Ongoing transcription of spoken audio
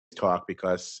talk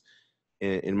because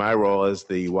in my role as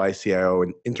the YCIO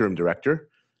and interim director,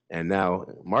 and now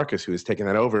Marcus, who has taken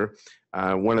that over,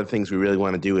 one of the things we really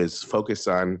want to do is focus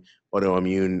on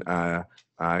autoimmune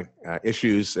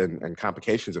issues and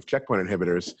complications of checkpoint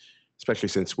inhibitors, especially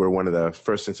since we're one of the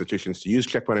first institutions to use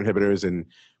checkpoint inhibitors, and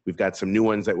we've got some new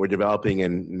ones that we're developing,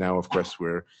 and now, of course,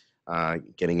 we're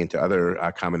getting into other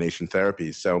combination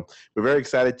therapies. So we're very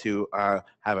excited to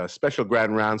have a special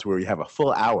grand rounds where we have a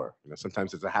full hour. You know,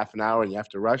 sometimes it's a half an hour and you have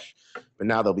to rush, but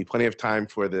now there'll be plenty of time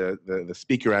for the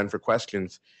speaker and for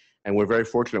questions. And we're very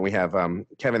fortunate we have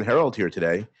Kevan Herold here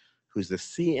today, who's the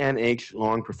CNH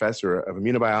Long Professor of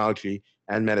Immunobiology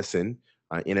and Medicine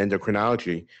in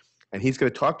Endocrinology. And he's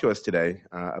going to talk to us today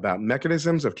about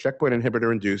mechanisms of checkpoint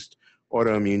inhibitor-induced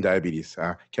autoimmune diabetes.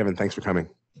 Kevan, thanks for coming.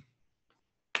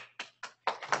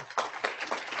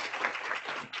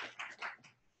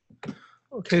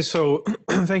 Okay, so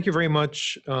thank you very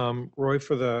much, Roy,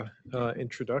 for the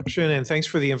introduction, and thanks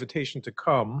for the invitation to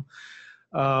come.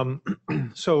 As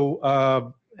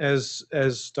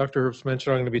Dr. Herbst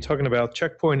mentioned, I'm going to be talking about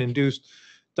checkpoint-induced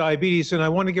diabetes, and I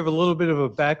want to give a little bit of a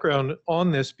background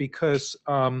on this because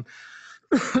the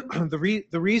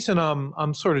reason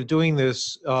I'm sort of doing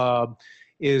this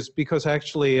is because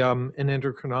actually I'm an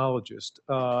endocrinologist,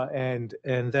 and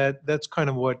that's kind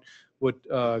of what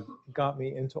got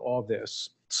me into all this.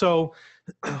 So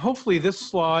hopefully this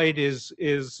slide is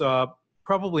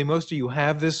probably most of you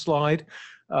have this slide,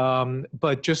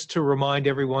 but just to remind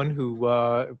everyone who,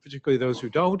 particularly those who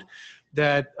don't,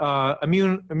 that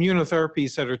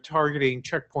immunotherapies that are targeting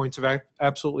checkpoints have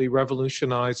absolutely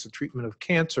revolutionized the treatment of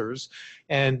cancers,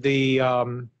 and the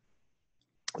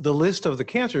list of the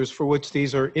cancers for which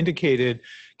these are indicated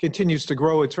continues to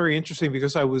grow. It's very interesting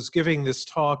because I was giving this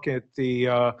talk at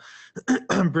the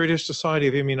British Society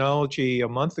of Immunology a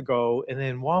month ago, and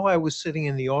then while I was sitting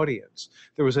in the audience,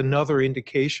 there was another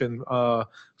indication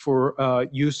for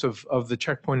use of the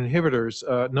checkpoint inhibitors,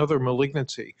 another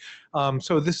malignancy.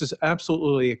 So this has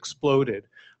absolutely exploded.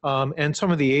 And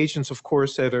some of the agents, of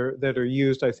course, that are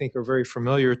used, I think, are very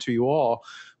familiar to you all.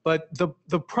 But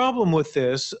the problem with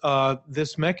this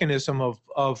mechanism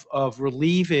of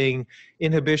relieving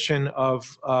inhibition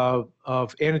of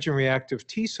antigen-reactive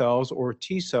T cells or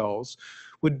T cells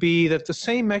would be that the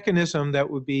same mechanism that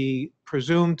would be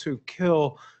presumed to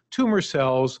kill tumor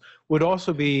cells would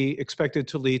also be expected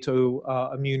to lead to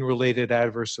immune-related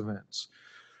adverse events.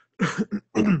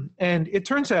 And it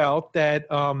turns out that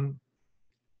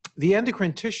the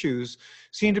endocrine tissues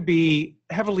seem to be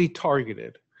heavily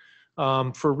targeted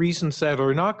for reasons that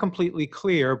are not completely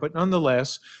clear, but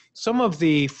nonetheless, some of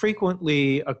the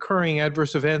frequently occurring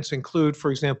adverse events include,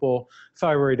 for example,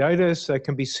 thyroiditis that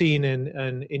can be seen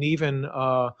in even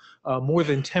more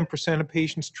than 10% of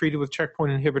patients treated with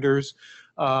checkpoint inhibitors,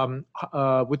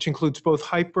 which includes both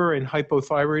hyper and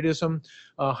hypothyroidism.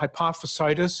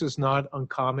 Hypophysitis is not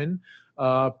uncommon.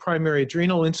 Primary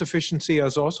adrenal insufficiency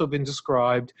has also been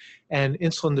described, and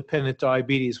insulin-dependent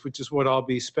diabetes, which is what I'll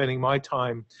be spending my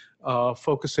time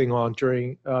focusing on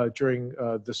during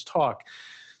this talk.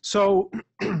 So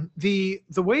the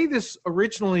way this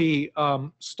originally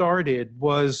started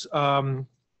was by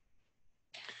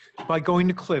going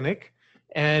to clinic,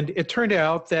 and it turned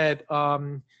out that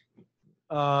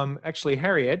actually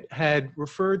Harriet had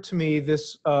referred to me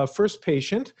this first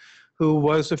patient who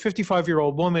was a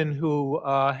 55-year-old woman who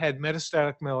had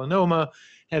metastatic melanoma,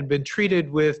 had been treated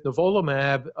with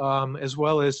nivolumab as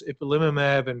well as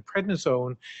ipilimumab and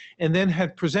prednisone, and then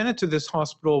had presented to this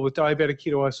hospital with diabetic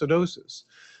ketoacidosis.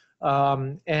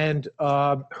 And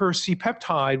her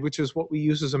C-peptide, which is what we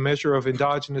use as a measure of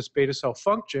endogenous beta cell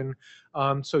function,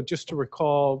 so just to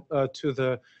recall to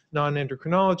the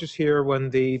non-endocrinologists here,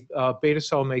 when the beta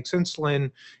cell makes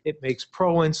insulin, it makes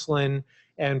proinsulin,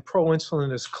 and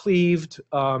proinsulin is cleaved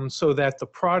so that the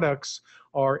products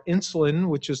are insulin,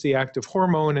 which is the active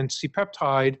hormone, and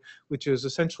C-peptide, which is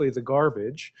essentially the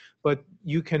garbage. But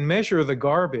you can measure the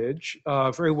garbage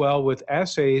very well with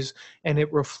assays, and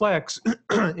it reflects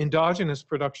endogenous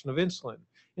production of insulin.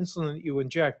 Insulin that you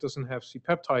inject doesn't have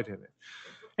C-peptide in it.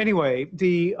 Anyway,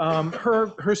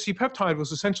 her C-peptide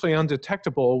was essentially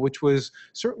undetectable, which was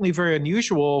certainly very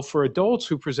unusual for adults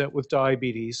who present with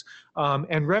diabetes,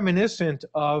 and reminiscent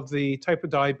of the type of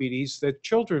diabetes that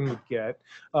children would get,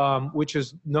 which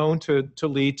is known to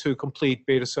lead to complete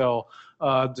beta cell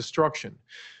destruction.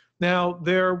 Now,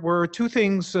 there were two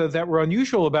things that were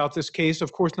unusual about this case.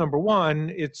 Of course, number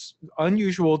one, it's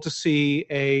unusual to see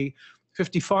a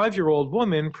 55-year-old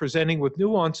woman presenting with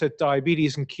new onset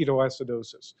diabetes and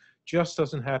ketoacidosis. Just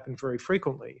doesn't happen very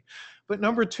frequently. But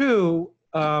number two,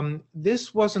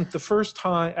 this wasn't the first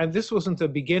time, and this wasn't the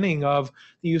beginning of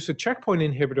the use of checkpoint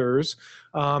inhibitors.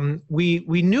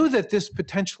 We knew that this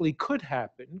potentially could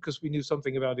happen because we knew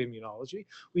something about immunology.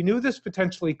 We knew this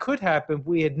potentially could happen.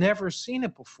 We had never seen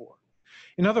it before.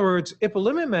 In other words,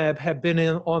 ipilimumab had been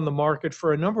on the market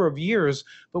for a number of years,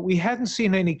 but we hadn't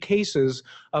seen any cases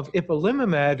of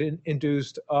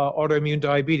ipilimumab-induced autoimmune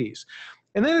diabetes.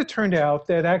 And then it turned out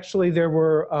that actually there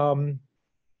were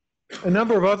a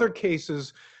number of other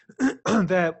cases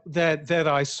that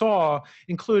I saw,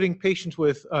 including patients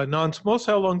with non-small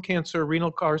cell lung cancer,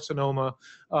 renal carcinoma,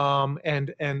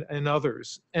 and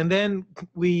others. And then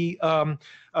we,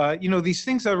 these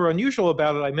things that are unusual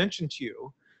about it, I mentioned to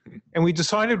you, and we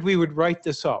decided we would write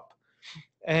this up.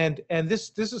 And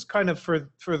this is kind of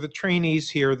for the trainees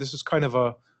here. This is kind of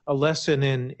a lesson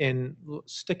in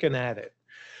sticking at it.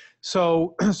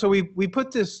 So we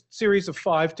put this series of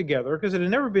 5 together because it had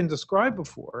never been described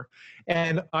before,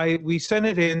 and we sent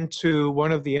it into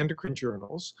one of the endocrine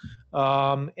journals,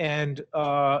 and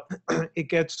it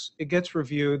gets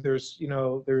reviewed. There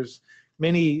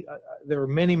are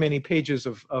many pages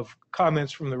of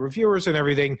comments from the reviewers and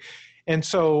everything, and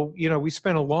so we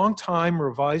spent a long time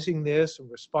revising this and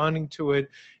responding to it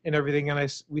and everything,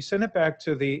 and we sent it back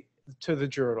to the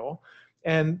journal.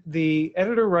 And the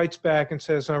editor writes back and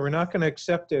says, no, we're not going to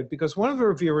accept it because one of the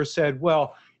reviewers said,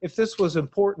 well, if this was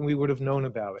important, we would have known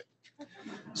about it.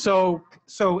 So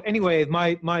anyway,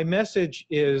 my message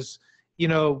is,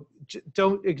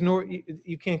 don't ignore,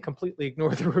 you can't completely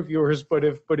ignore the reviewers, but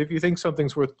if you think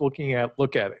something's worth looking at,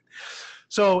 look at it.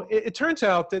 So it turns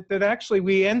out that actually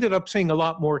we ended up seeing a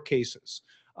lot more cases.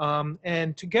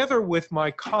 And together with my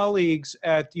colleagues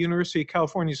at the University of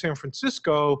California, San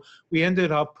Francisco, we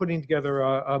ended up putting together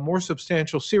a more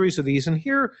substantial series of these. And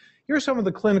here are some of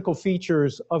the clinical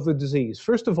features of the disease.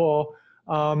 First of all,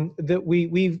 that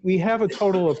we have a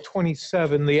total of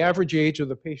 27. The average age of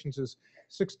the patients is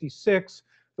 66.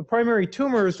 The primary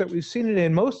tumors that we've seen it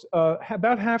in,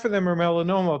 about half of them are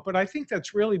melanoma, but I think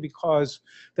that's really because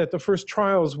that the first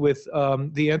trials with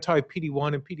the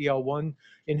anti-PD-1 and PD-L1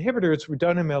 inhibitors were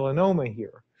done in melanoma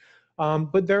here.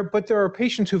 But there are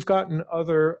patients who've gotten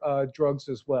other drugs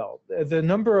as well. The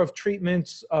number of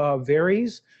treatments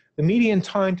varies. The median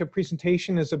time to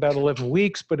presentation is about 11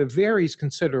 weeks, but it varies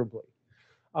considerably.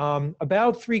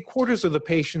 About 3/4 of the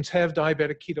patients have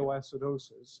diabetic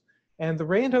ketoacidosis. And the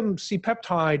random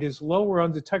C-peptide is lower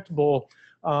undetectable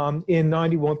in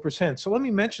 91%. So let me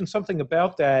mention something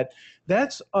about that.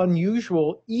 That's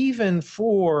unusual even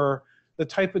for the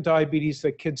type of diabetes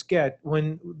that kids get.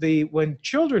 When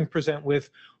children present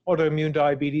with autoimmune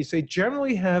diabetes, they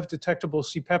generally have detectable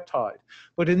C-peptide.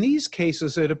 But in these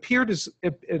cases, it appeared as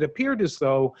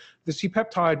though the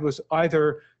C-peptide was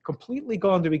either completely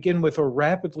gone to begin with or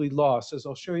rapidly lost, as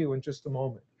I'll show you in just a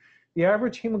moment. The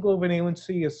average hemoglobin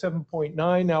A1C is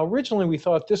 7.9. Now, originally we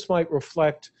thought this might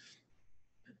reflect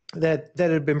that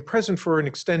it had been present for an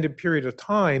extended period of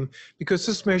time because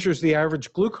this measures the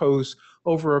average glucose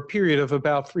over a period of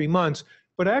about 3 months.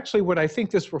 But actually what I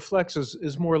think this reflects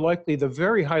is more likely the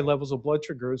very high levels of blood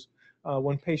sugars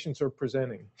when patients are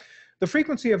presenting. The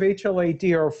frequency of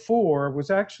HLA-DR4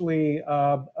 was actually,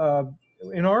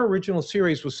 in our original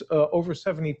series, was over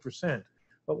 70%.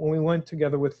 But when we went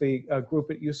together with the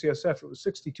group at UCSF, it was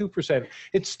 62%.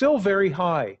 It's still very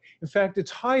high. In fact,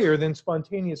 it's higher than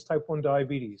spontaneous type 1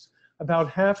 diabetes. About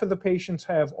half of the patients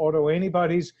have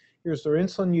autoantibodies. Here's their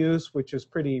insulin use, which is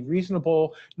pretty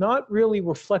reasonable, not really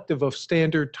reflective of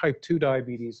standard type 2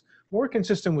 diabetes, more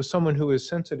consistent with someone who is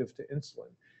sensitive to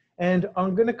insulin. And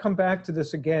I'm going to come back to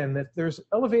this again, that there's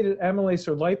elevated amylase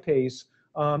or lipase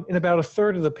in about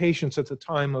 1/3 of the patients at the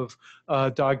time of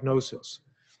diagnosis.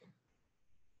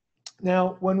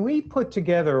 Now, when we put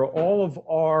together all of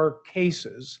our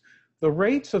cases, the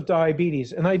rates of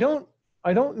diabetes, and I don't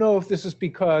know if this is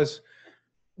because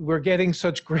we're getting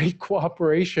such great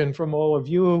cooperation from all of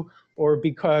you or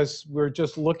because we're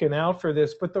just looking out for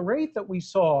this, but the rate that we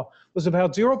saw was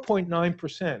about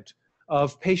 0.9%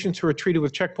 of patients who are treated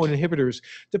with checkpoint inhibitors.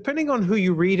 Depending on who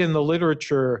you read in the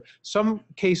literature, some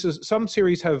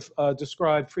series have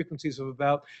described frequencies of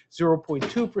about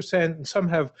 0.2%, and some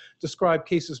have described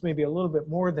cases maybe a little bit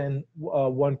more than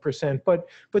 1%,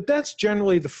 but that's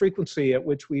generally the frequency at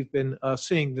which we've been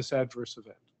seeing this adverse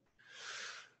event.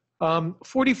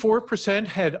 44%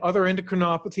 had other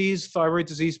endocrinopathies, thyroid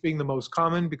disease being the most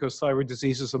common because thyroid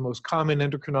disease is the most common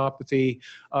endocrinopathy.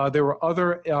 There were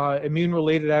other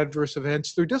immune-related adverse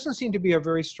events. There doesn't seem to be a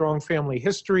very strong family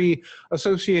history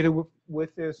associated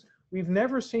with this. We've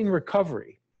never seen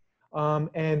recovery.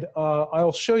 And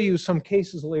I'll show you some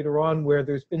cases later on where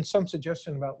there's been some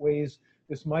suggestion about ways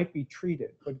this might be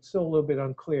treated, but it's still a little bit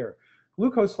unclear.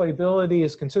 Glucose lability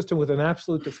is consistent with an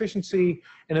absolute deficiency,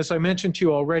 and as I mentioned to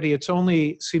you already, it's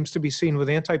only seems to be seen with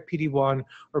anti-PD-1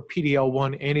 or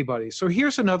PD-L1 antibodies. So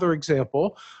here's another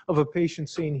example of a patient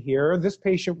seen here. This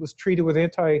patient was treated with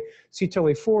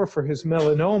anti-CTLA-4 for his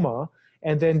melanoma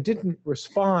and then didn't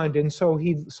respond, and so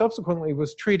he subsequently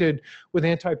was treated with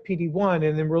anti-PD-1,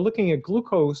 and then we're looking at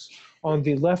glucose on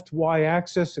the left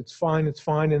y-axis. It's fine,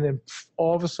 and then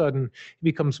all of a sudden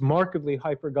he becomes markedly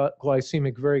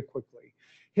hyperglycemic very quickly.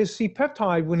 His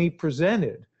C-peptide, when he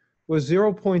presented, was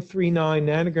 0.39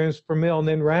 nanograms per mil and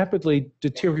then rapidly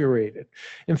deteriorated.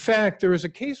 In fact, there is a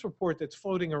case report that's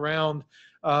floating around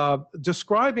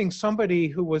describing somebody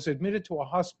who was admitted to a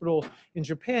hospital in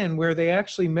Japan where they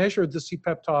actually measured the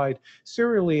C-peptide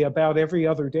serially about every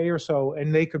other day or so,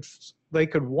 and they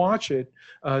could watch it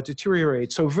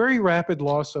deteriorate. So very rapid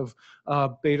loss of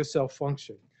beta cell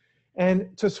function.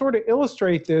 And to sort of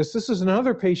illustrate this, this is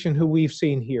another patient who we've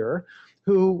seen here,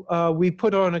 who we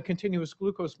put on a continuous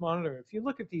glucose monitor. If you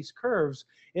look at these curves,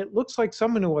 it looks like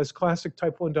someone who has classic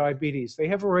type 1 diabetes. They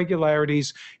have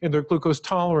irregularities in their glucose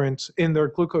tolerance, in their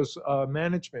glucose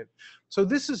management. So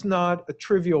this is not a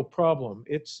trivial problem.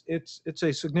 It's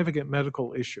a significant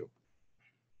medical issue.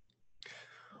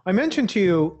 I mentioned to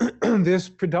you this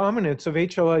predominance of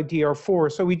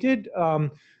HLA-DR4. So we did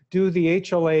do the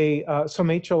HLA, some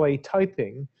HLA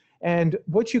typing. And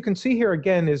what you can see here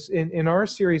again is in our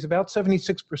series, about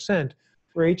 76%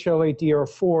 for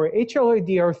HLA-DR4.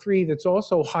 HLA-DR3, that's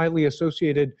also highly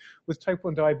associated with type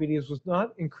 1 diabetes, was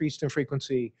not increased in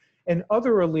frequency. And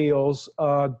other alleles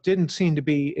didn't seem to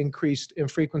be increased in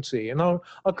frequency. And I'll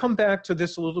come back to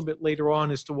this a little bit later on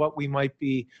as to what we might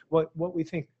be, what we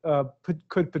think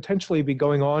could potentially be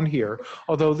going on here,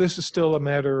 although this is still a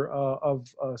matter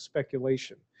of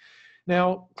speculation.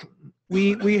 Now,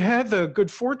 we had the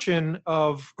good fortune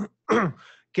of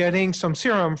getting some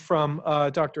serum from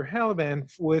Dr.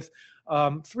 Halaban with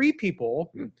 3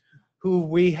 people who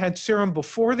we had serum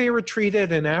before they were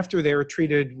treated and after they were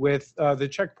treated with the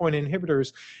checkpoint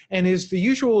inhibitors. And is the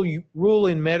usual rule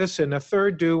in medicine, a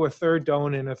third do, a third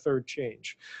don't, and a third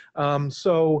change.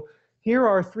 So here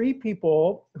are 3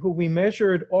 people who we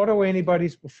measured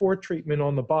autoantibodies before treatment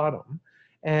on the bottom.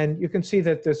 And you can see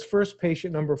that this first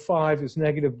patient, number 5, is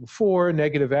negative before,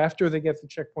 negative after they get the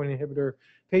checkpoint inhibitor.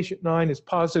 Patient 9 is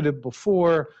positive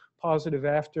before, positive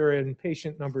after, and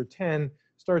patient number 10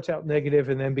 starts out negative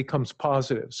and then becomes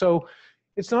positive. So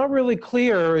it's not really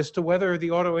clear as to whether the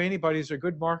autoantibodies are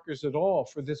good markers at all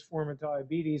for this form of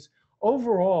diabetes.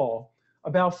 Overall,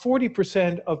 about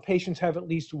 40% of patients have at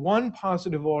least 1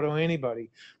 positive autoantibody,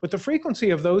 but the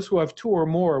frequency of those who have 2 or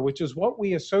more, which is what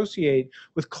we associate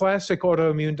with classic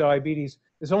autoimmune diabetes,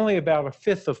 is only about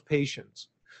 1/5 of patients.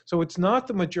 So it's not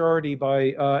the majority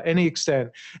by any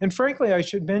extent. And frankly, I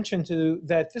should mention too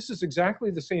that this is exactly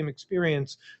the same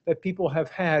experience that people have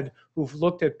had who've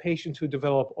looked at patients who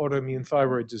develop autoimmune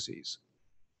thyroid disease.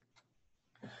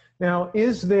 Now,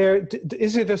 is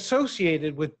it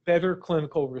associated with better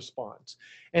clinical response?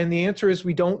 And the answer is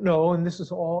we don't know, and this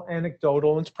is all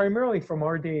anecdotal, and it's primarily from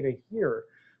our data here.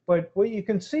 But what you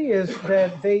can see is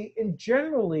that they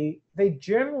generally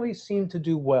seem to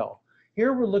do well.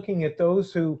 Here we're looking at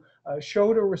those who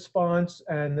showed a response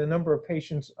and the number of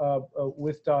patients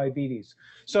with diabetes.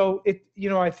 So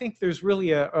I think there's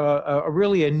really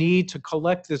a need to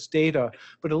collect this data,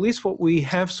 but at least what we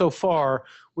have so far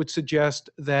would suggest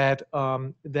that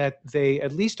that they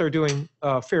at least are doing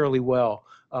fairly well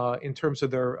in terms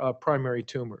of their primary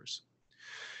tumors.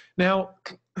 Now,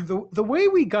 the way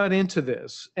we got into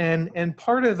this, and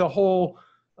part of the whole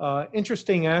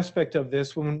interesting aspect of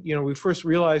this, when we first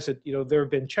realized that there have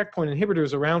been checkpoint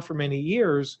inhibitors around for many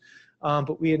years,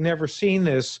 but we had never seen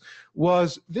this,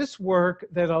 was this work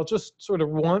that I'll just sort of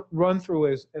run through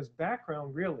as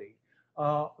background, really,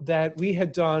 that we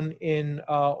had done in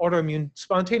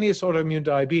spontaneous autoimmune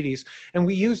diabetes, and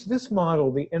we used this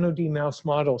model, the NOD mouse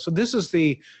model. So this is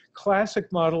the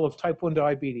classic model of type 1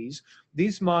 diabetes.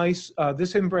 These mice,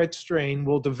 this inbred strain,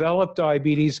 will develop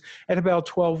diabetes at about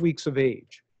 12 weeks of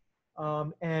age.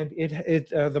 And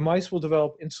the mice will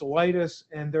develop insulitis,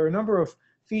 and there are a number of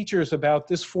features about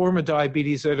this form of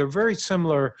diabetes that are very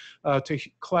similar to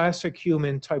classic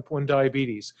human type 1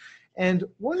 diabetes. And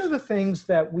one of the things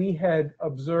that we had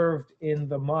observed in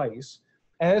the mice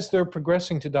as they're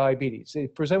progressing to diabetes, they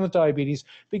present with diabetes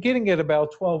beginning at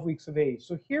about 12 weeks of age.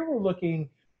 So here we're looking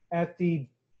at the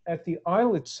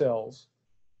islet cells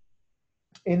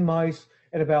in mice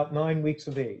at about 9 weeks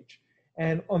of age.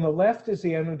 And on the left is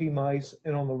the NOD mice,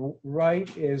 and on the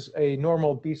right is a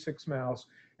normal B6 mouse.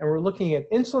 And we're looking at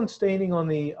insulin staining on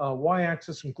the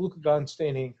y-axis and glucagon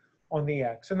staining on the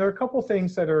x. And there are a couple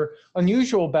things that are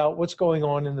unusual about what's going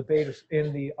on in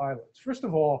the islets. First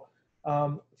of all,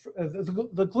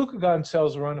 the glucagon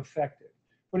cells are unaffected.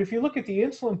 But if you look at the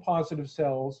insulin-positive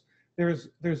cells,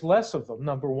 there's less of them,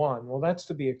 number one. Well, that's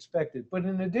to be expected. But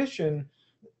in addition,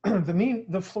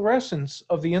 the fluorescence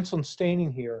of the insulin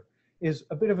staining here is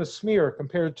a bit of a smear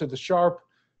compared to the sharp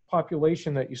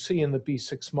population that you see in the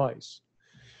B6 mice.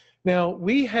 Now,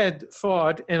 we had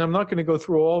thought, and I'm not going to go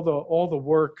through all the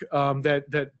work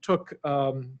that took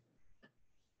a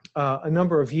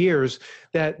number of years,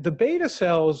 that the beta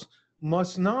cells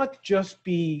must not just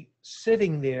be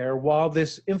sitting there while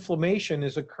this inflammation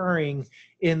is occurring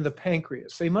in the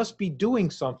pancreas. They must be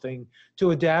doing something to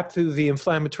adapt to the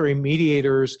inflammatory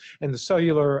mediators and the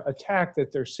cellular attack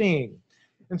that they're seeing.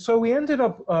 And so we ended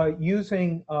up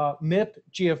using MIP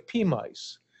GFP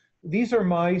mice. These are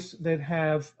mice that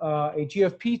have a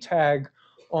GFP tag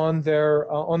on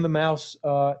the mouse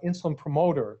insulin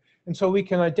promoter. And so we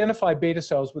can identify beta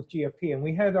cells with GFP. And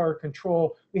we had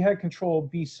control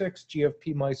B6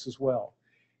 GFP mice as well.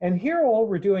 And here all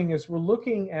we're doing is we're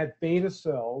looking at beta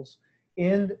cells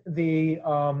in the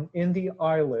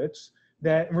islets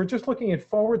and we're just looking at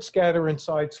forward scatter and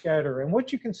side scatter. And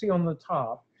what you can see on the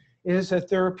top is that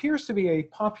there appears to be a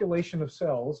population of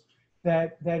cells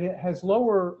that it has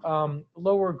lower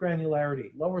granularity,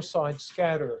 lower side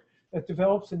scatter, that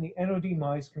develops in the NOD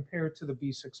mice compared to the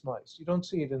B6 mice. You don't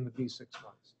see it in the B6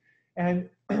 mice. And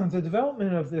the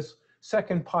development of this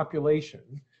second population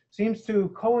seems to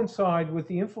coincide with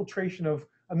the infiltration of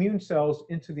immune cells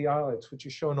into the islets, which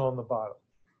is shown on the bottom.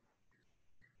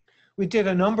 We did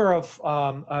a number of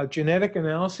genetic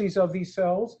analyses of these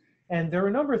cells, and there are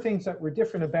a number of things that were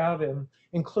different about them,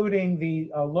 including the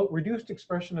reduced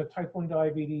expression of type 1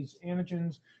 diabetes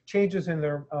antigens, changes in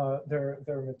their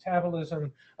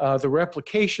metabolism, the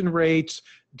replication rates,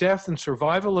 death and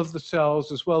survival of the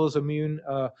cells, as well as immune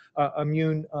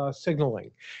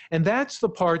signaling. And that's the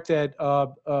part that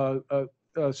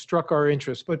struck our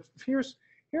interest. But here,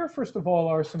 first of all,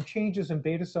 are some changes in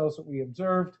beta cells that we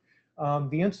observed.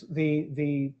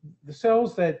 The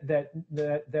cells that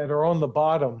are on the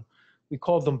bottom, we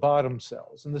called them bottom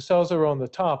cells. And the cells that are on the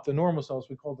top, the normal cells,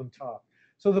 we call them top.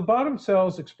 So the bottom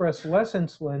cells express less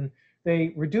insulin.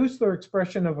 They reduce their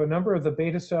expression of a number of the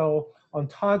beta cell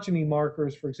ontogeny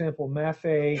markers, for example,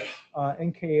 MAFA,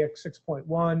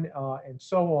 NKX6.1, and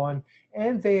so on.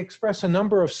 And they express a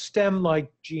number of stem-like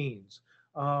genes,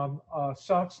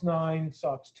 SOX9,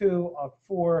 SOX2,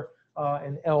 OCT4,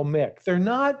 and LMIC. They're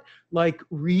not like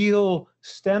real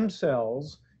stem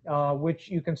cells, which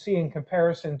you can see in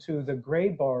comparison to the gray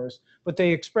bars, but they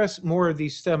express more of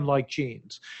these stem-like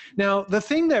genes. Now, the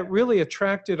thing that really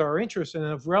attracted our interest and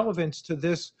of relevance to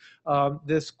this,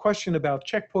 this question about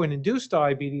checkpoint-induced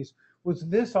diabetes was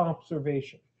this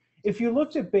observation. If you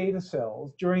looked at beta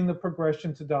cells during the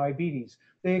progression to diabetes,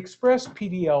 they express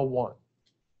PD-L1,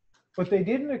 but they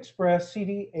didn't express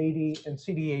CD80 and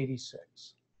CD86.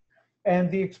 And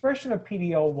the expression of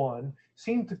PD-L1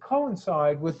 seemed to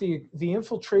coincide with the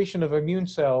infiltration of immune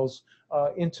cells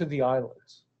into the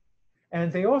islets.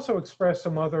 And they also express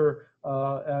some other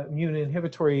immune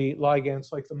inhibitory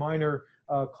ligands, like the minor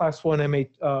class 1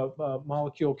 M8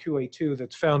 molecule QA2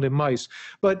 that's found in mice.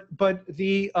 But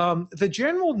the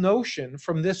general notion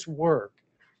from this work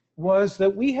was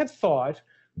that we had thought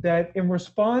that in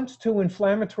response to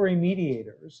inflammatory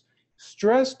mediators,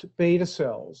 stressed beta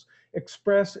cells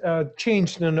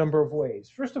changed in a number of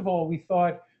ways. First of all, we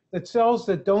thought that cells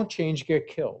that don't change get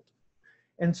killed.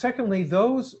 And secondly,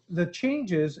 the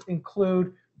changes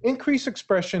include increased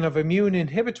expression of immune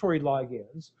inhibitory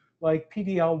ligands like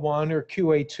PD-L1 or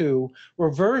QA2,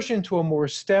 reversion to a more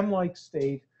stem-like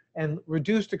state, and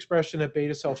reduced expression of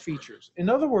beta cell features. In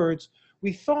other words,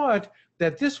 we thought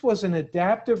that this was an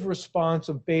adaptive response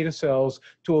of beta cells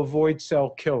to avoid cell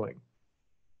killing.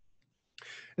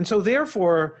 And so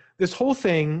therefore, this whole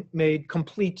thing made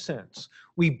complete sense.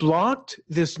 We blocked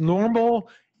this normal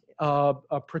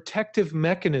protective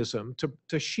mechanism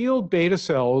to shield beta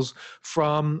cells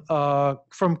from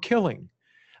killing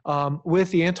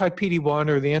with the anti-PD-1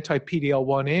 or the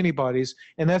anti-PD-L1 antibodies,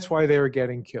 and that's why they were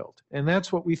getting killed. And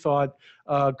that's what we thought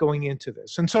going into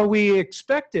this. And so we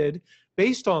expected,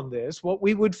 based on this, what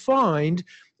we would find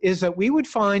is that we would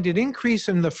find an increase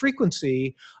in the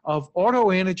frequency of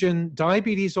autoantigen,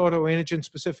 diabetes autoantigen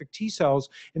specific T cells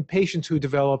in patients who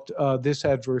developed this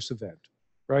adverse event,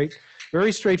 right?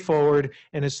 Very straightforward,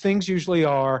 and as things usually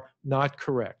are, not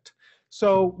correct.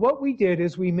 So what we did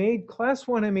is we made class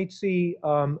 1 MHC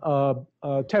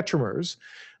tetramers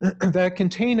that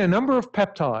contain a number of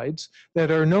peptides that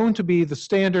are known to be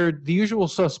the usual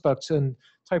suspects in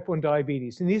type 1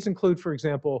 diabetes. And these include, for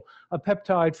example, a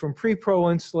peptide from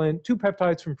pre-proinsulin, 2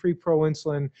 peptides from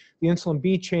pre-proinsulin, the insulin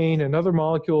B chain, another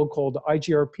molecule called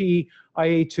IGRP,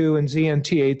 IA2, and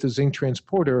ZNT8, the zinc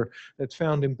transporter that's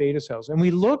found in beta cells. And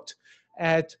we looked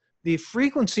at the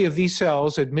frequency of these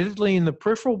cells, admittedly in the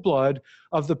peripheral blood,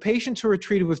 of the patients who were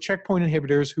treated with checkpoint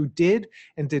inhibitors who did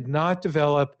and did not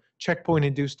develop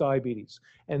checkpoint-induced diabetes.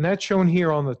 And that's shown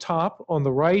here on the top, on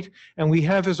the right, and we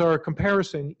have as our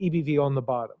comparison EBV on the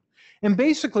bottom. And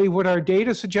basically what our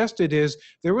data suggested is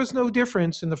there was no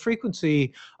difference in the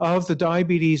frequency of the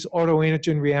diabetes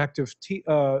autoantigen reactive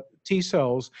T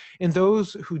cells in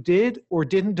those who did or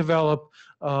didn't develop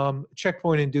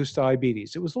checkpoint-induced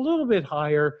diabetes. It was a little bit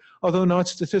higher, although not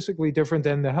statistically different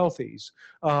than the healthies,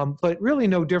 but really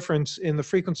no difference in the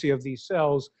frequency of these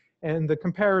cells. And the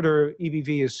comparator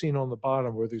EBV is seen on the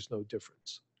bottom where there's no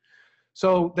difference.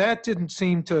 So that didn't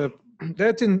seem to,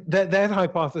 that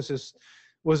hypothesis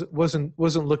wasn't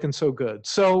looking so good.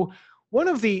 So one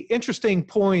of the interesting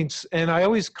points, and I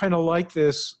always kind of like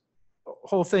this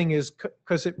whole thing, is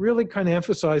because it really kind of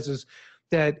emphasizes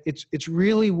that it's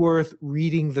really worth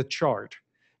reading the chart,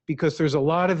 because there's a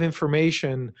lot of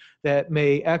information that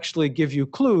may actually give you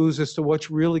clues as to what's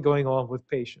really going on with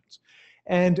patients.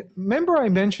 And remember I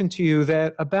mentioned to you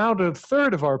that about a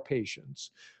third of our patients,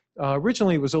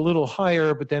 originally it was a little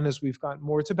higher, but then as we've gotten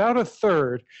more, it's about a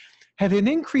third, had an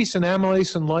increase in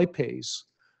amylase and lipase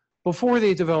before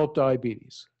they developed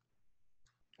diabetes.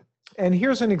 And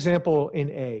here's an example in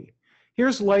A.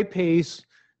 Here's lipase.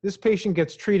 This patient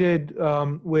gets treated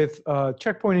with a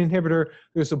checkpoint inhibitor.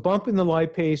 There's a bump in the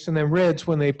lipase, and then reds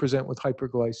when they present with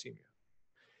hyperglycemia.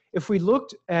 If we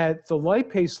looked at the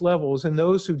lipase levels in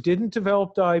those who didn't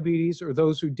develop diabetes or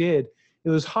those who did, it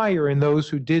was higher in those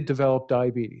who did develop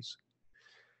diabetes.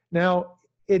 Now,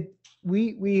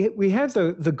 we had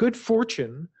the good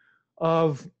fortune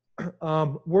of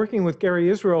working with Gary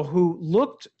Israel, who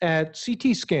looked at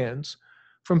CT scans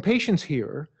from patients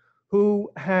here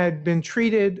who had been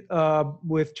treated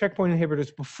with checkpoint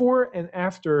inhibitors before and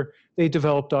after they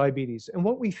developed diabetes. And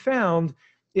what we found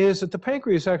is that the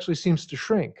pancreas actually seems to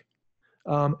shrink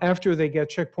after they get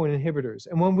checkpoint inhibitors.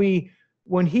 And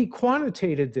when he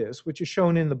quantitated this, which is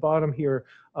shown in the bottom here,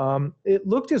 it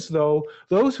looked as though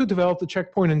those who developed the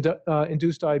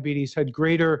checkpoint-induced diabetes had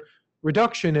greater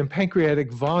reduction in pancreatic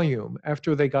volume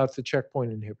after they got the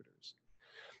checkpoint inhibitors.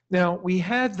 Now, we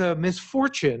had the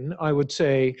misfortune, I would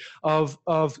say, of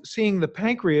seeing the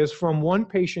pancreas from one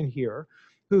patient here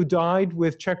who died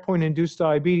with checkpoint-induced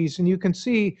diabetes. And you can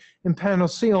see in panel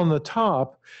C on the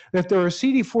top that there are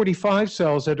CD45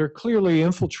 cells that are clearly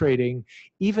infiltrating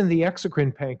even the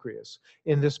exocrine pancreas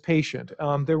in this patient.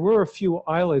 There were a few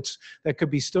islets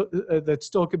that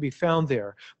still could be found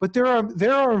there. But there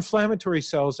are inflammatory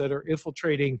cells that are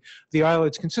infiltrating the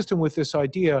islets, consistent with this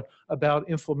idea about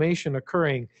inflammation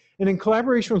occurring. And in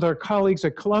collaboration with our colleagues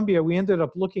at Columbia, we ended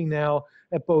up looking now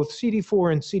at both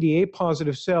CD4 and CD8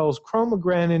 positive cells.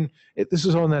 Chromogranin, this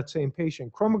is on that same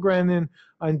patient. Chromogranin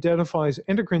identifies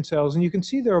endocrine cells, and you can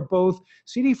see there are both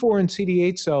CD4 and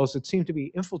CD8 cells that seem to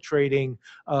be infiltrating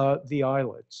the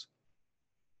islets.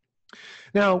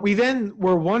 Now, we then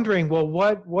were wondering, well,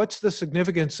 what's the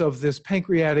significance of this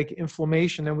pancreatic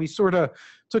inflammation? And we sort of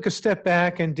took a step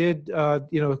back and did,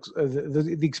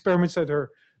 the experiments that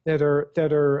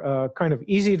are kind of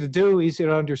easy to do, easy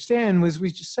to understand, was we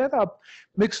just set up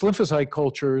mixed lymphocyte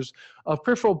cultures of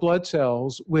peripheral blood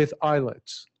cells with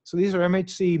islets. So these are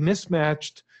MHC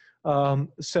mismatched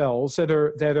cells that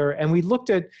are, and we looked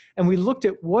at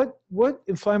what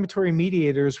inflammatory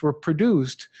mediators were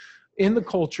produced in the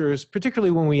cultures,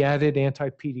 particularly when we added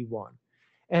anti-PD-1.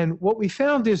 And what we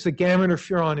found is the gamma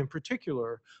interferon in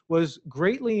particular was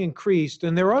greatly increased,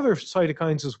 and there are other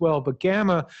cytokines as well, but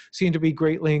gamma seemed to be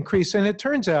greatly increased. And it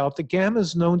turns out that gamma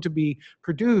is known to be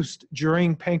produced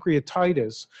during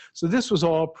pancreatitis. So this was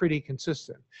all pretty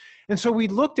consistent. And so we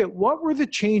looked at what were the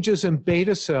changes in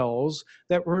beta cells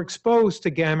that were exposed to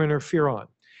gamma interferon.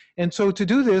 And so to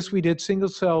do this, we did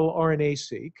single-cell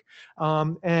RNA-seq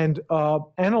and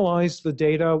analyzed the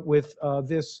data with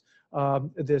this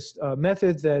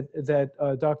method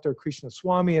that Dr.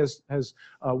 Krishnaswamy has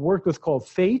worked with, called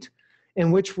FATE,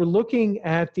 in which we're looking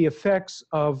at the effects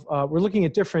of, we're looking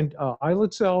at different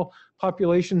islet cell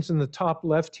populations in the top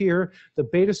left here. The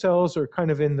beta cells are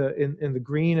kind of in the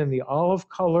green and the olive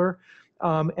color.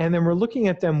 And then we're looking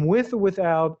at them with or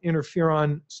without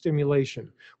interferon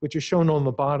stimulation, which is shown on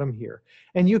the bottom here.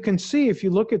 And you can see, if you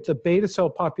look at the beta cell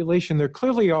population, there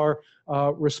clearly are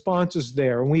responses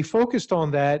there. And we focused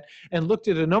on that and looked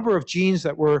at a number of genes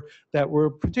that were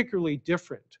particularly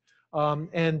different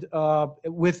with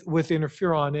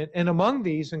interferon. And among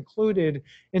these included,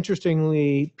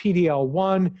 interestingly,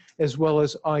 PDL1 as well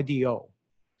as IDO.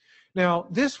 Now,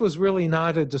 this was really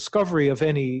not a discovery of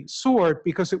any sort,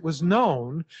 because it was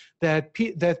known that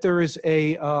there is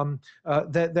that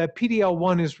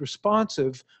PDL1 is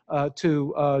responsive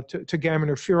to gamma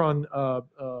interferon,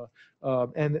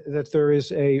 and that there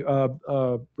is a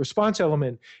response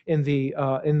element in the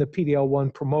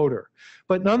PDL1 promoter.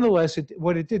 But nonetheless,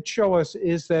 what it did show us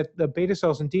is that the beta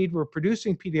cells indeed were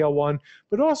producing PDL1,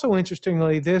 but also,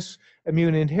 interestingly, this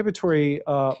immune inhibitory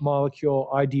molecule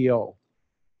IDO.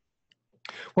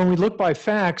 When we look by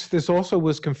FACS, this also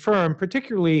was confirmed,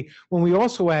 particularly when we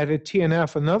also added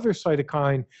TNF, another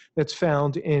cytokine that's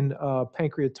found in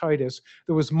pancreatitis.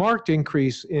 There was marked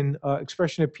increase in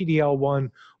expression of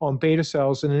PDL1 on beta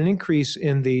cells and an increase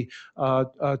in the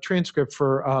transcript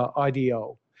for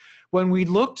IDO. When we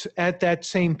looked at that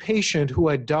same patient who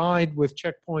had died with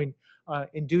checkpoint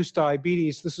induced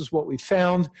diabetes, this is what we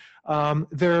found.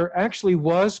 There actually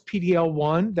was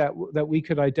PDL1 that we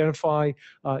could identify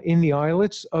in the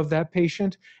islets of that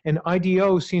patient, and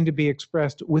IDO seemed to be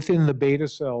expressed within the beta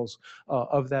cells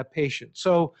of that patient.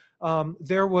 So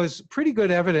there was pretty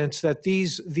good evidence that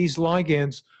these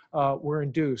ligands were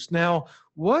induced. Now,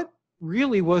 what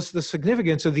really was the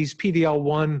significance of these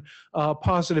PDL1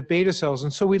 positive beta cells?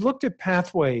 And so we looked at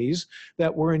pathways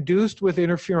that were induced with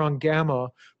interferon gamma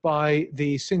by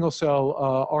the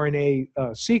single-cell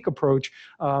RNA-seq approach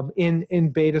in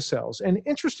beta cells. And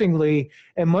interestingly,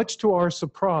 and much to our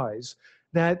surprise,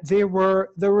 that there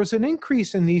was an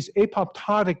increase in these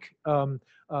apoptotic,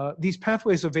 these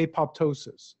pathways of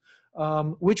apoptosis.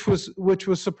 Which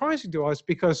was surprising to us,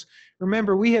 because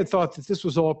remember, we had thought that this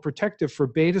was all protective for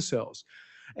beta cells.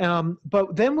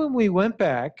 But then when we went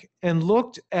back and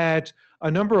looked at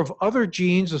a number of other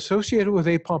genes associated with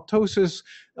apoptosis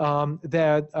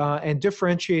and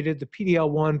differentiated the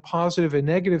PDL1 positive and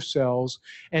negative cells,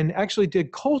 and actually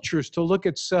did cultures to look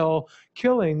at cell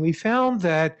killing, we found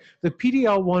that the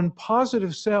PDL1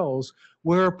 positive cells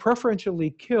were preferentially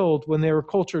killed when they were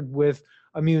cultured with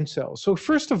immune cells. So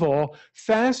first of all,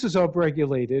 FAS is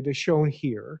upregulated, as shown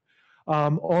here,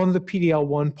 on the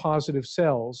PDL1 positive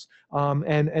cells,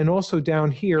 and also down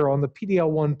here on the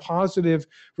PDL1 positive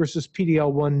versus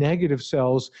PDL1 negative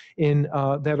cells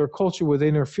that are cultured with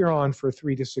interferon for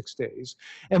 3 to 6 days.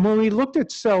 And when we looked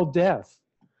at cell death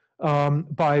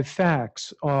by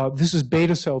FACS, this is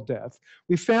beta cell death,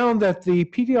 we found that the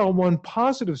PDL1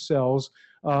 positive cells,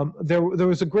 there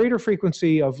was a greater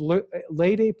frequency of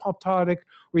late apoptotic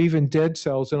or even dead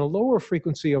cells, and a lower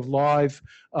frequency of live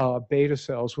beta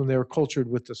cells when they were cultured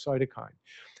with the cytokine.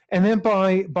 And then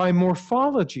by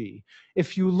morphology,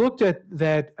 if you looked at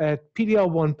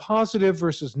PDL1 positive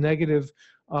versus negative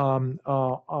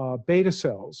beta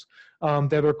cells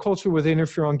that are cultured with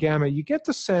interferon gamma, you get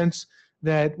the sense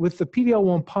that with the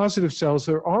PDL1 positive cells,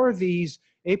 there are these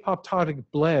apoptotic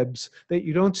blebs that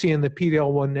you don't see in the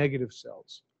PDL1 negative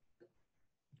cells.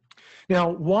 Now,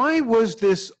 why was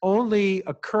this only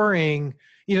occurring?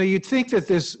 You know, you'd think that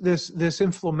this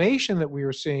inflammation that we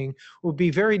were seeing would be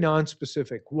very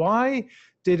nonspecific. Why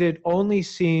did it only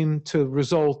seem to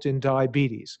result in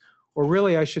diabetes? Or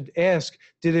really, I should ask,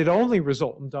 did it only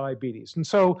result in diabetes? And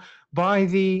so by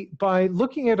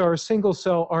looking at our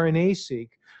single-cell RNA-seq,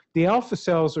 the alpha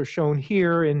cells are shown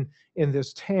here in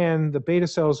this tan, the beta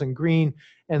cells in green,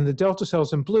 and the delta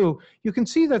cells in blue. You can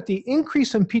see that the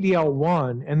increase in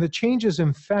PDL1 and the changes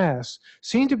in FAS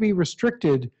seem to be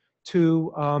restricted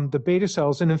to the beta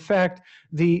cells. And in fact,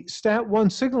 the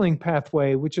STAT1 signaling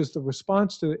pathway, which is the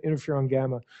response to interferon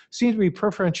gamma, seems to be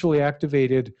preferentially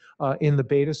activated in the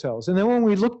beta cells. And then when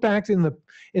we look back in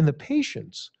the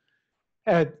patients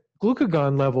at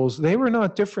glucagon levels, they were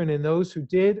not different in those who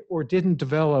did or didn't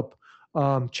develop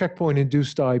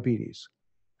checkpoint-induced diabetes.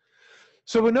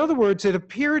 So in other words, it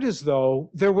appeared as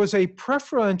though there was a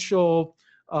preferential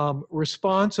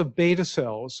response of beta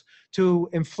cells to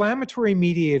inflammatory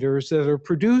mediators that are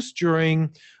produced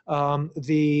during well,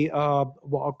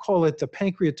 I'll call it the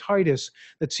pancreatitis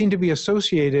that seem to be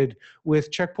associated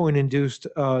with checkpoint-induced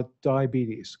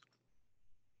diabetes.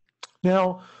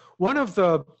 Now, one of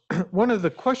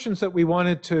the questions that we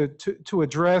wanted to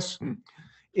address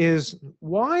is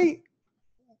why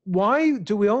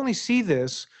do we only see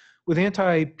this with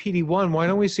anti-PD-1, why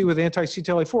don't we see with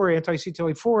anti-CTLA-4?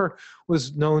 Anti-CTLA-4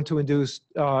 was known to induce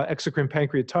exocrine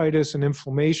pancreatitis and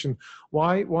inflammation.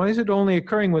 Why is it only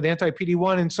occurring with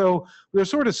anti-PD-1? And so we're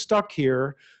sort of stuck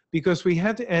here because we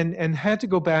had to, and had to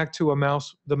go back to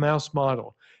the mouse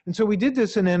model. And so we did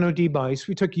this in NOD mice.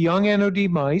 We took young NOD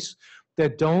mice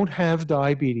that don't have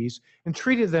diabetes and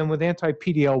treated them with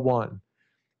anti-PD-L1.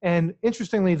 And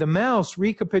interestingly, the mouse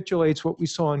recapitulates what we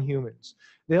saw in humans.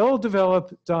 They all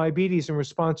develop diabetes in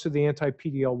response to the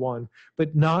anti-PD-L1,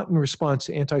 but not in response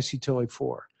to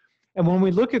anti-CTLA-4. And when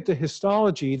we look at the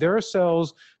histology, there are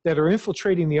cells that are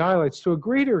infiltrating the islets to a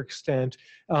greater extent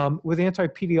with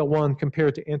anti-PD-L1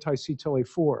 compared to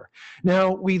anti-CTLA-4.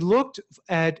 Now, we looked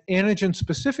at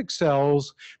antigen-specific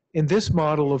cells in this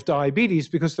model of diabetes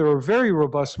because there are very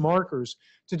robust markers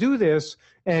to do this.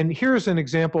 And here's an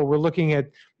example. We're looking at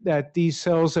these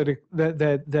cells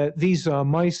these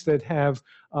mice that have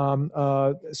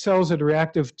cells that are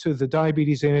reactive to the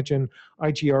diabetes antigen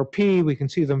IGRP. We can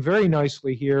see them very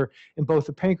nicely here in both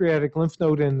the pancreatic lymph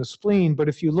node and the spleen. But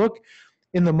if you look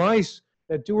in the mice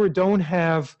that do or don't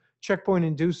have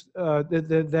checkpoint-induced,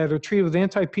 that are treated with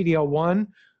anti-PD-L1,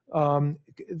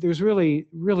 there's really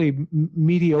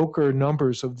mediocre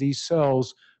numbers of these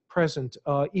cells present,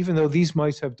 even though these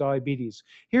mice have diabetes.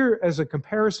 Here, as a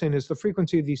comparison, is the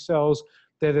frequency of these cells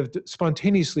that have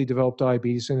spontaneously developed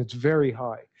diabetes, and it's very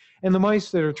high. And the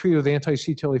mice that are treated with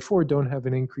anti-CTLA-4 don't have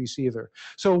an increase either.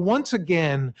 So once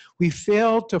again, we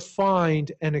failed to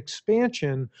find an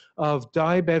expansion of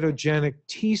diabetogenic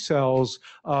T cells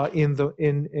in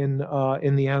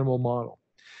the animal model.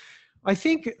 I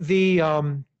think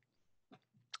the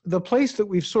place that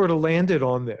we've sort of landed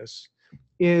on this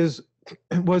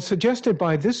was suggested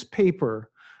by this paper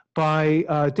by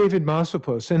David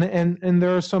Masopos, and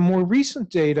there are some more recent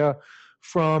data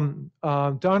from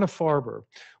Donna Farber,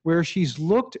 where she's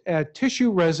looked at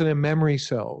tissue-resident memory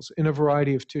cells in a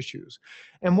variety of tissues.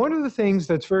 And one of the things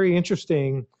that's very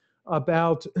interesting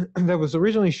about that was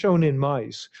originally shown in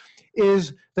mice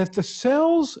is that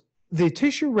the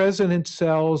tissue-resident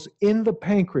cells in the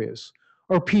pancreas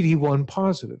are PD-1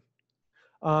 positive.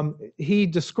 He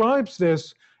describes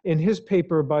this in his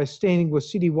paper by staining with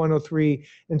CD103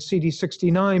 and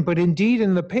CD69, but indeed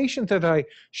in the patient that I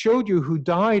showed you who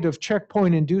died of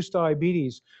checkpoint-induced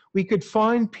diabetes, we could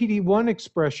find PD-1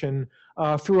 expression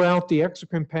throughout the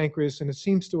exocrine pancreas, and it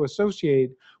seems to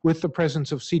associate with the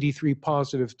presence of CD3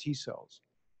 positive T cells.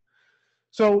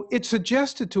 So it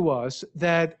suggested to us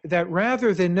that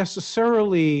rather than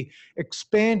necessarily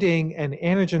expanding an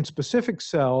antigen-specific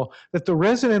cell, that the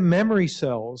resident memory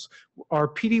cells are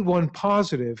PD-1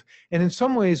 positive, and in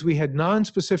some ways we had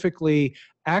non-specifically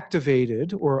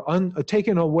activated or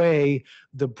taken away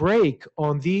the brake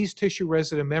on these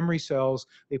tissue-resident memory cells.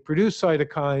 They produce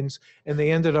cytokines, and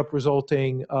they ended up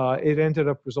resulting. It ended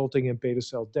up resulting in beta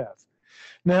cell death.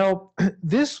 Now,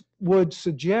 this would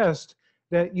suggest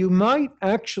that you might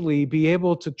actually be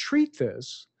able to treat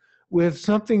this with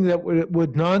something that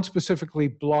would non-specifically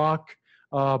block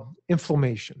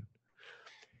inflammation.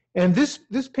 And this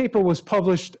paper was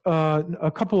published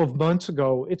a couple of months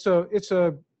ago. It's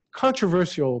a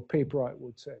controversial paper, I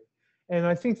would say. And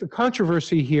I think the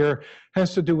controversy here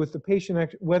has to do with the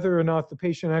patient, whether or not the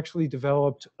patient actually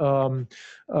developed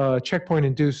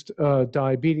checkpoint-induced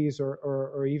diabetes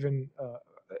or even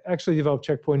actually developed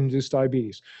checkpoint-induced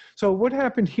diabetes. So what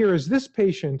happened here is this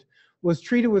patient was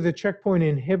treated with a checkpoint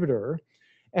inhibitor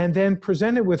and then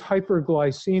presented with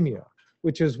hyperglycemia,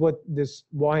 which is what this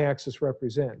y-axis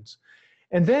represents,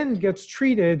 and then gets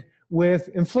treated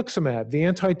with infliximab, the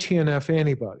anti-TNF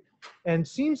antibody, and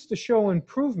seems to show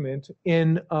improvement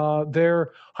in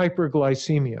their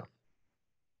hyperglycemia.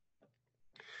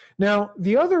 Now,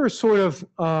 the other sort of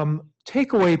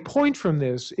takeaway point from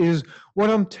this is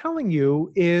what I'm telling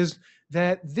you is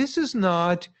that this is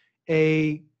not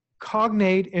a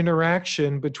cognate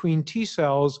interaction between T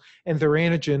cells and their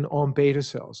antigen on beta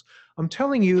cells. I'm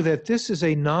telling you that this is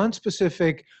a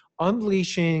nonspecific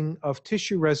unleashing of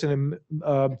tissue-resident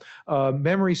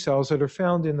memory cells that are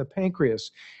found in the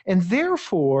pancreas. And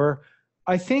therefore,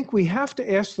 I think we have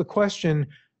to ask the question,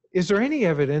 is there any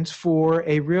evidence for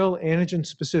a real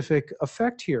antigen-specific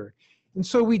effect here? And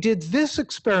so we did this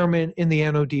experiment in the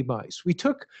NOD mice. We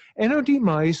took NOD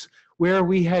mice where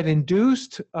we had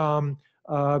induced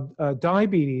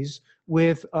diabetes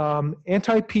with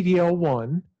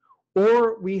anti-PD-L1,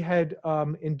 or we had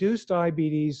induced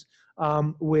diabetes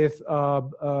with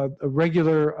a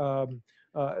regular,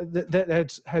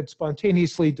 that had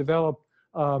spontaneously developed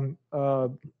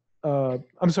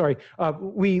I'm sorry.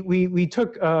 We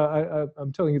took.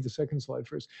 I'm telling you the second slide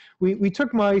first. We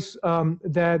took mice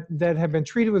that had been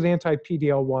treated with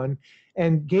anti-PD-L1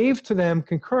 and gave to them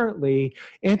concurrently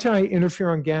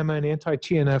anti-interferon gamma and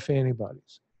anti-TNF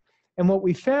antibodies. And what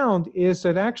we found is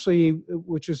that actually,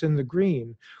 which is in the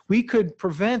green, we could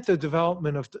prevent the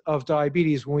development of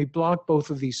diabetes when we blocked both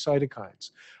of these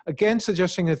cytokines, again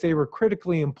suggesting that they were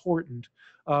critically important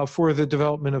for the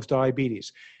development of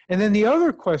diabetes. And then the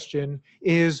other question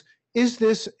is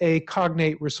this a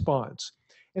cognate response?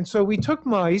 And so we took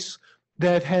mice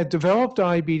that had developed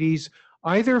diabetes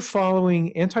either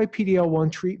following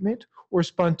anti-PD-L1 treatment or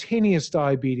spontaneous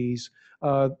diabetes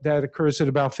that occurs at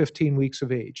about 15 weeks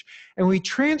of age. And we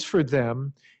transferred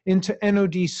them into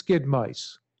NOD skid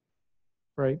mice,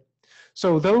 right?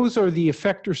 So those are the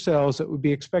effector cells that would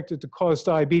be expected to cause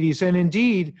diabetes. And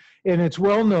indeed, and it's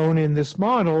well known in this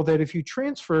model that if you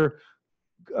transfer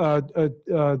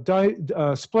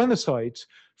splenocytes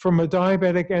from a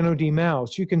diabetic NOD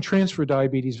mouse, you can transfer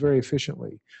diabetes very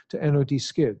efficiently to NOD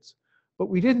skids. But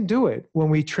we didn't do it when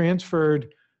we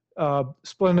transferred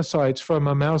splenocytes from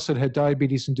a mouse that had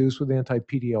diabetes induced with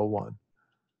anti-PD-L1.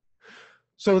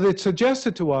 So that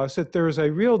suggested to us that there is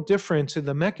a real difference in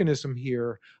the mechanism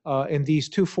here in these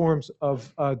two forms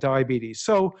of diabetes.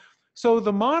 So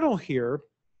the model here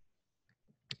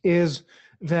is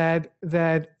that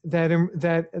there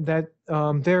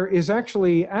is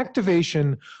actually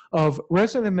activation of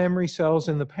resident memory cells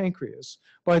in the pancreas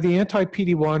by the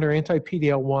anti-PD-1 or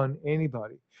anti-PD-L1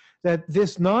 antibody. That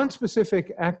this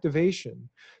nonspecific activation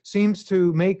seems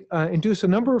to induce a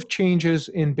number of changes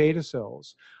in beta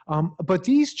cells. But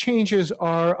these changes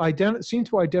seem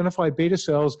to identify beta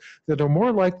cells that are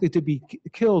more likely to be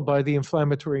killed by the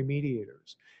inflammatory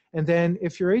mediators. And then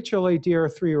if you're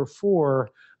HLA-DR3 or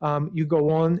 4, you go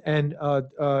on and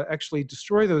actually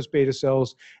destroy those beta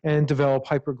cells and develop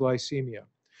hyperglycemia.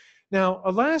 Now,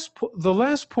 the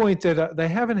last point that they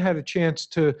haven't had a chance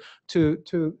to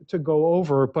go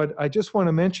over, but I just want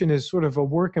to mention is sort of a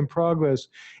work in progress,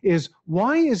 is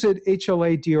why is it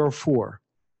HLA-DR4?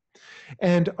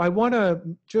 And I want to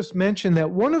just mention that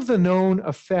one of the known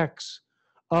effects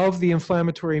of the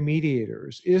inflammatory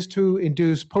mediators is to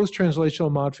induce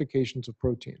post-translational modifications of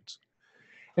proteins.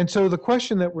 And so the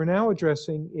question that we're now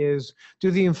addressing is,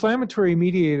 do the inflammatory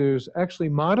mediators actually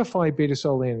modify beta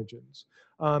cell antigens?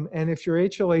 And if your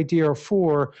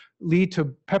HLA-DR4 lead to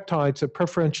peptides that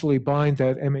preferentially bind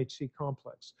that MHC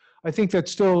complex. I think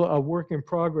that's still a work in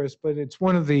progress, but it's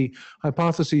one of the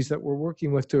hypotheses that we're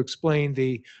working with to explain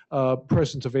the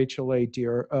presence of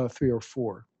HLA-DR3 or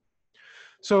 4.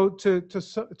 So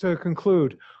to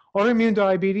conclude, autoimmune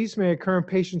diabetes may occur in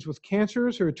patients with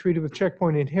cancers who are treated with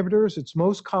checkpoint inhibitors. It's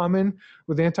most common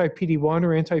with anti-PD-1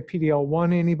 or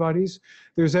anti-PD-L1 antibodies.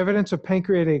 There's evidence of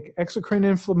pancreatic exocrine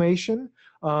inflammation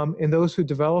in those who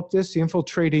develop this. The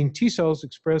infiltrating T cells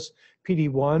express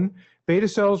PD-1. Beta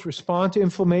cells respond to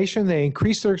inflammation. They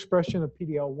increase their expression of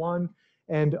PD-L1.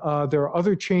 And there are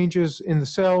other changes in the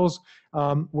cells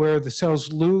where the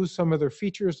cells lose some of their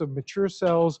features of mature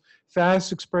cells.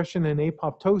 Fast expression and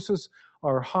apoptosis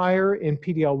are higher in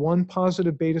PD-L1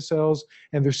 positive beta cells,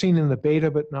 and they're seen in the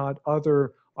beta but not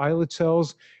other islet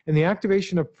cells. And the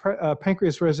activation of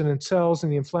pancreas resident cells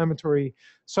and the inflammatory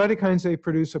cytokines they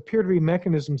produce appear to be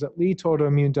mechanisms that lead to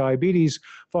autoimmune diabetes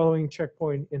following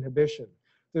checkpoint inhibition.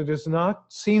 There does not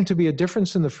seem to be a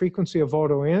difference in the frequency of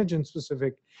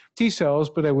autoantigen-specific T cells,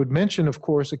 but I would mention, of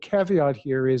course, a caveat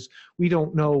here is we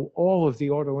don't know all of the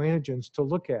autoantigens to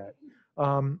look at.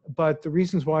 But the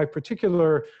reasons why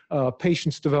particular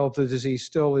patients develop the disease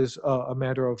still is a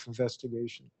matter of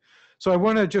investigation. So I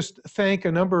want to just thank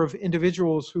a number of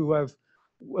individuals who have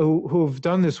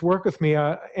done this work with me.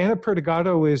 Anna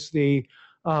Perdigato is the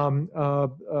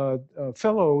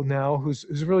fellow now who's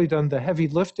really done the heavy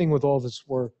lifting with all this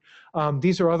work.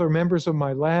 These are other members of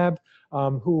my lab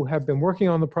who have been working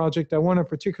on the project. I want to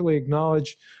particularly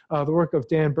acknowledge the work of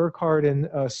Dan Burkhardt and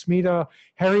Smita.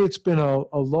 Harriet's been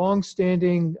a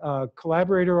long-standing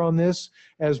collaborator on this,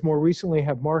 as more recently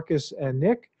have Marcus and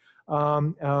Nick.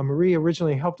 Marie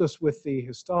originally helped us with the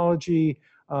histology,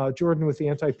 Jordan with the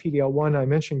anti-PD-L1. I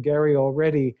mentioned Gary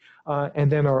already, and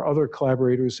then our other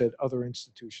collaborators at other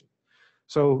institutions.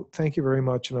 So thank you very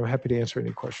much, and I'm happy to answer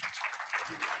any questions.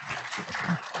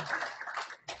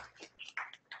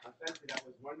 Thank you, that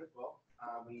was wonderful.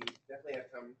 We definitely have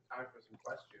some time for some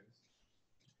questions.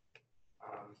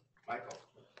 Michael.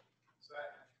 So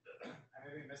I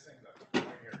may be missing the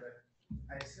point here, but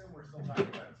I assume we're still talking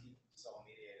about T cell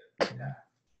mediated death.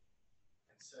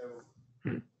 And so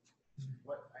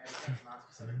what I understand is not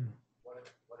specific. What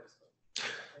is the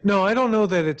No, I don't know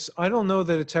that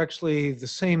it's actually the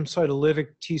same cytolytic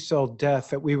T cell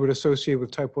death that we would associate with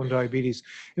type 1 diabetes.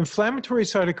 Inflammatory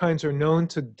cytokines are known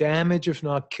to damage, if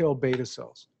not kill, beta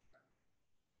cells.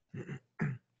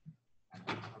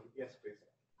 Yes, please.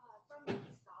 From the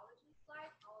histology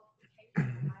slide, all of the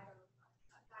patients who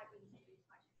had diabetes induced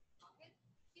by pocket,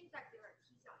 seems like there are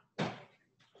T cell infiltration.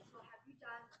 So have you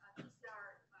done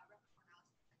PCR repertoire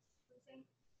analysis sequencing,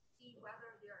 see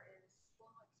whether there is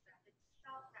clonal expanded T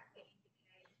cells that may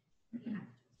indicate the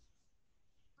antigens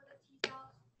for the T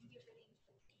cells? You give it into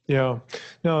Yeah,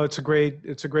 no, it's a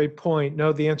great point.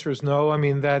 No, the answer is no. I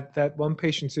mean, that one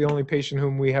patient's the only patient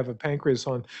whom we have a pancreas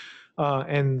on,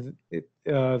 and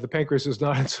the pancreas is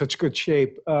not in such good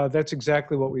shape. That's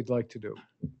exactly what we'd like to do.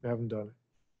 We haven't done it.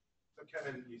 So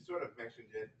Kevin, you sort of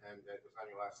mentioned it, and it was on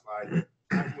your last slide.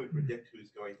 How can we predict who's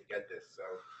going to get this? So,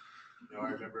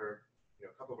 I remember, a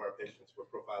couple of our patients were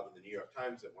profiled in the New York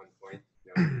Times at one point,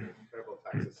 incredible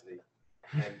toxicity.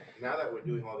 And now that we're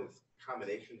doing all this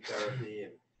combination therapy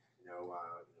and,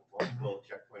 multiple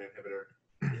checkpoint inhibitor,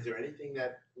 is there anything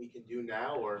that we can do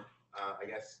now, or I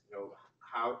guess,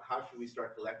 how should we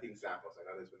start collecting samples? I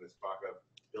know there's been this talk of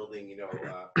building,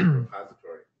 a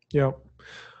repository. Yeah.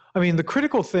 I mean, the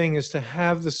critical thing is to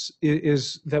have this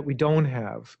is that we don't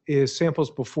have is samples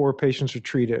before patients are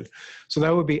treated. So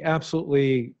that would be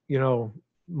absolutely,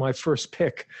 my first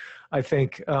pick, I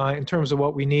think, in terms of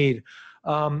what we need.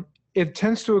 It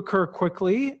tends to occur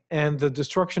quickly, and the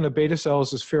destruction of beta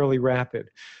cells is fairly rapid.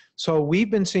 So we've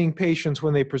been seeing patients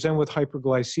when they present with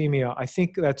hyperglycemia. I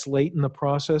think that's late in the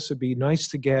process. It'd be nice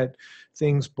to get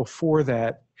things before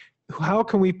that. How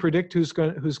can we predict who's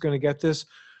going to get this?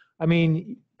 I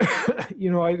mean,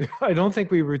 I don't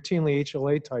think we routinely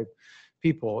HLA type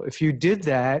people. If you did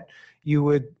that, you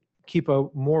would keep a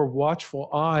more watchful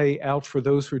eye out for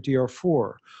those who are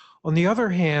DR4. On the other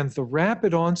hand, the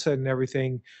rapid onset and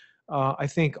everything, I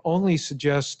think only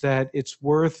suggests that it's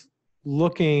worth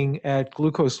looking at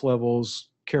glucose levels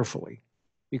carefully,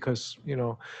 because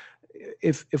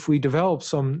if we develop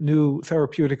some new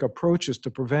therapeutic approaches to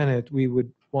prevent it, we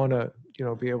would want to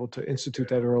be able to institute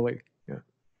that early. Yeah.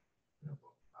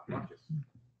 Marcus.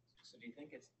 So do you think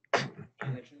it's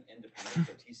antigen independent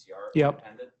or TCR Yep.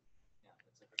 independent?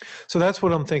 Yeah, So that's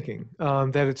what I'm thinking,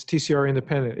 that it's TCR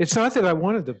independent. It's not that I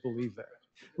wanted to believe that.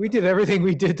 We did everything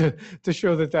we did to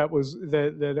show that it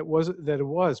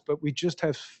was, but we just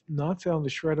have not found a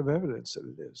shred of evidence that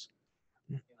it is.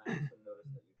 and I also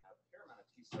noticed that you have a fair amount of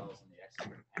T cells in the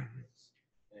exocrine pancreas.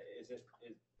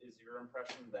 Is your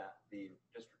impression that the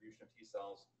distribution of T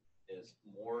cells is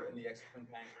more in the exocrine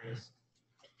pancreas,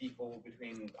 equal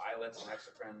between islets and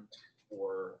exocrine,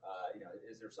 or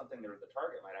is there something there the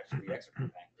target might actually be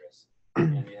exocrine pancreas,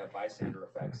 and you have bystander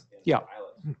effects in Yeah.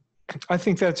 islets? I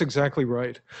think that's exactly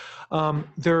right.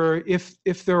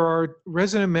 If there are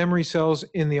resident memory cells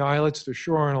in the islets, there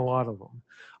sure aren't a lot of them.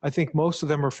 I think most of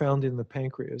them are found in the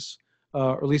pancreas,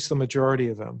 or at least the majority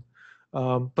of them.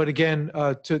 But again,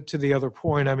 to the other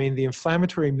point, I mean, the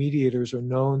inflammatory mediators are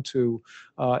known to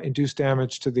induce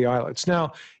damage to the islets.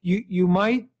 Now, you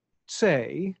might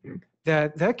say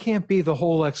that can't be the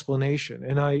whole explanation,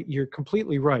 and you're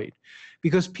completely right,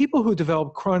 because people who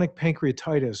develop chronic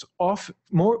pancreatitis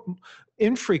more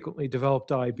infrequently develop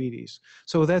diabetes.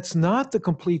 So that's not the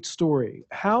complete story.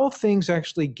 How things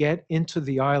actually get into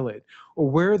the islet, or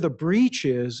where the breach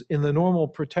is in the normal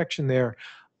protection there,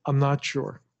 I'm not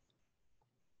sure.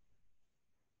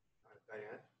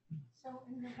 Diane? So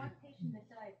in the one patient that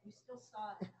died, you still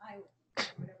saw an islet,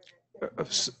 whatever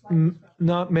that slide was from.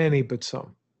 Not many, but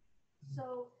some.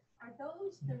 So are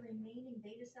those the remaining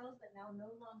beta cells that now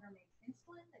no longer make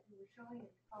insulin that you were showing and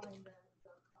calling the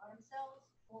bottom cells,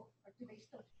 or do they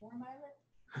still form islet?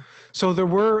 So there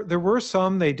were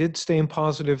some, they did stain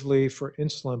positively for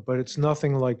insulin, but it's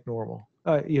nothing like normal.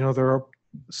 There are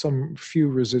some few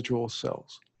residual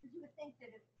cells. Because you would think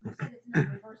that you said it's not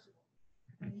reversible,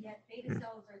 and yet beta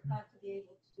cells are thought to be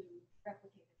able to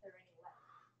replicate if there are any left.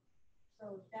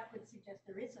 So that would suggest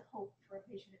there is a hope for a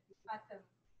patient if you got them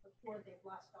before they've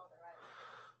lost all their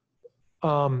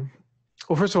islets.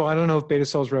 Well, first of all, I don't know if beta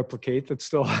cells replicate. That's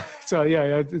still, so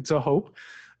yeah, it's a hope.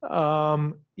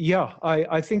 Yeah,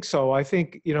 I think so. I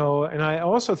think, and I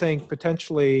also think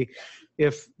potentially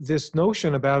if this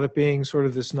notion about it being sort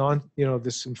of this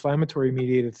this inflammatory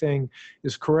mediated thing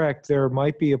is correct, there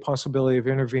might be a possibility of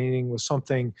intervening with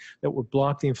something that would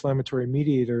block the inflammatory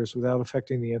mediators without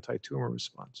affecting the anti-tumor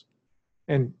response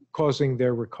and causing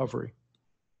their recovery.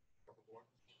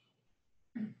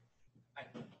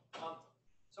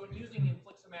 So in using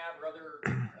infliximab or other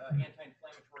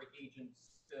anti-inflammatory agents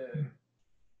to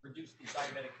reduce the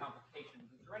diabetic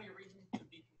complications, is there any reason to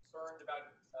be concerned about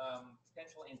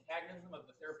potential antagonism of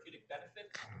the therapeutic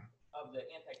benefits of the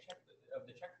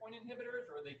checkpoint inhibitors,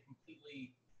 or are they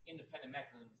completely independent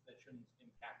mechanisms that shouldn't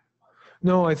impact?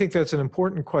 No, I think that's an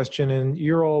important question, and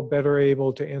you're all better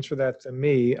able to answer that than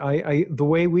me. The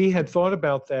way we had thought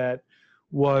about that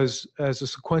was as a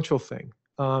sequential thing,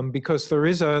 because there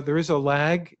is a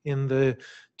lag in the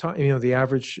time. The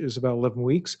average is about 11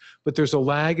 weeks, but there's a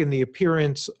lag in the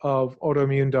appearance of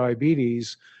autoimmune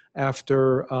diabetes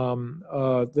after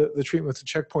the treatment with the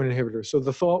checkpoint inhibitor. So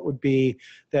the thought would be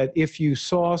that if you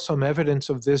saw some evidence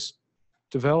of this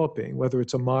developing, whether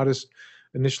it's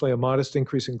initially a modest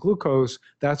increase in glucose,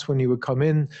 that's when you would come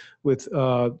in with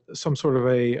some sort of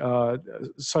a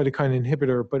cytokine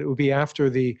inhibitor, but it would be after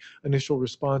the initial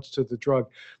response to the drug.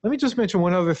 Let me just mention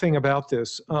one other thing about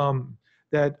this,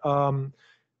 that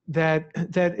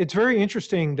it's very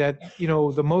interesting that,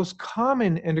 the most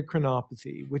common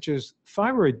endocrinopathy, which is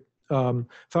thyroid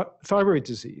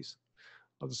disease,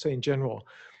 I'll just say in general,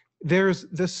 there's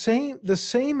the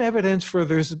same evidence for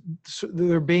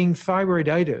there being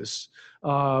thyroiditis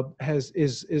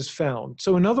is found.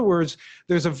 So in other words,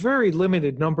 there's a very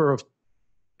limited number of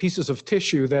pieces of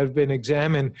tissue that have been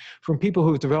examined from people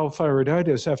who've developed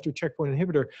thyroiditis after checkpoint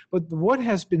inhibitor. But what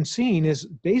has been seen is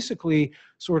basically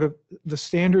sort of the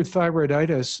standard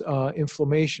thyroiditis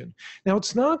inflammation. Now,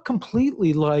 it's not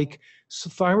completely like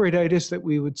thyroiditis that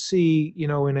we would see, in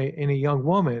a young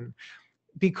woman,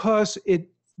 because it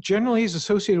generally is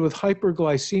associated with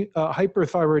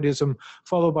hyperthyroidism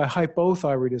followed by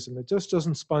hypothyroidism. It just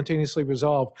doesn't spontaneously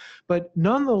resolve. But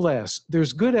nonetheless,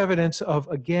 there's good evidence of,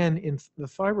 again, in the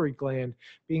thyroid gland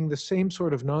being the same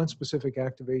sort of nonspecific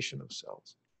activation of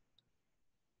cells.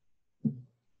 Well,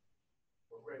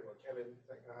 great. Well, Kevin,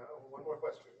 one more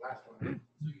question, last one.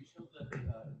 So you showed that in the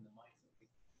mice,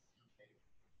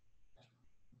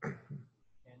 can you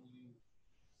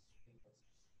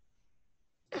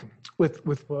With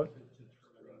what?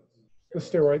 With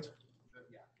steroids?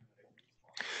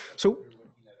 So,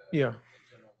 yeah.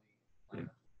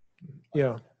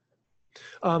 Yeah.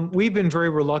 We've been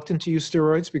very reluctant to use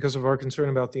steroids because of our concern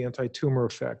about the anti-tumor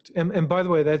effect. And by the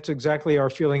way, that's exactly our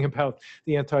feeling about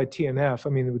the anti-TNF. I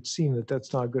mean, it would seem that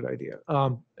that's not a good idea,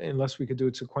 unless we could do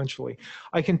it sequentially.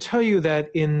 I can tell you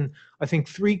that in, I think,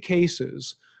 3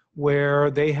 cases where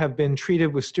they have been treated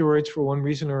with steroids for one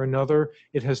reason or another,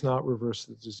 it has not reversed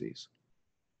the disease.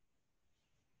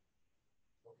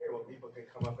 Okay, well, people can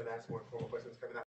come up and ask more formal questions.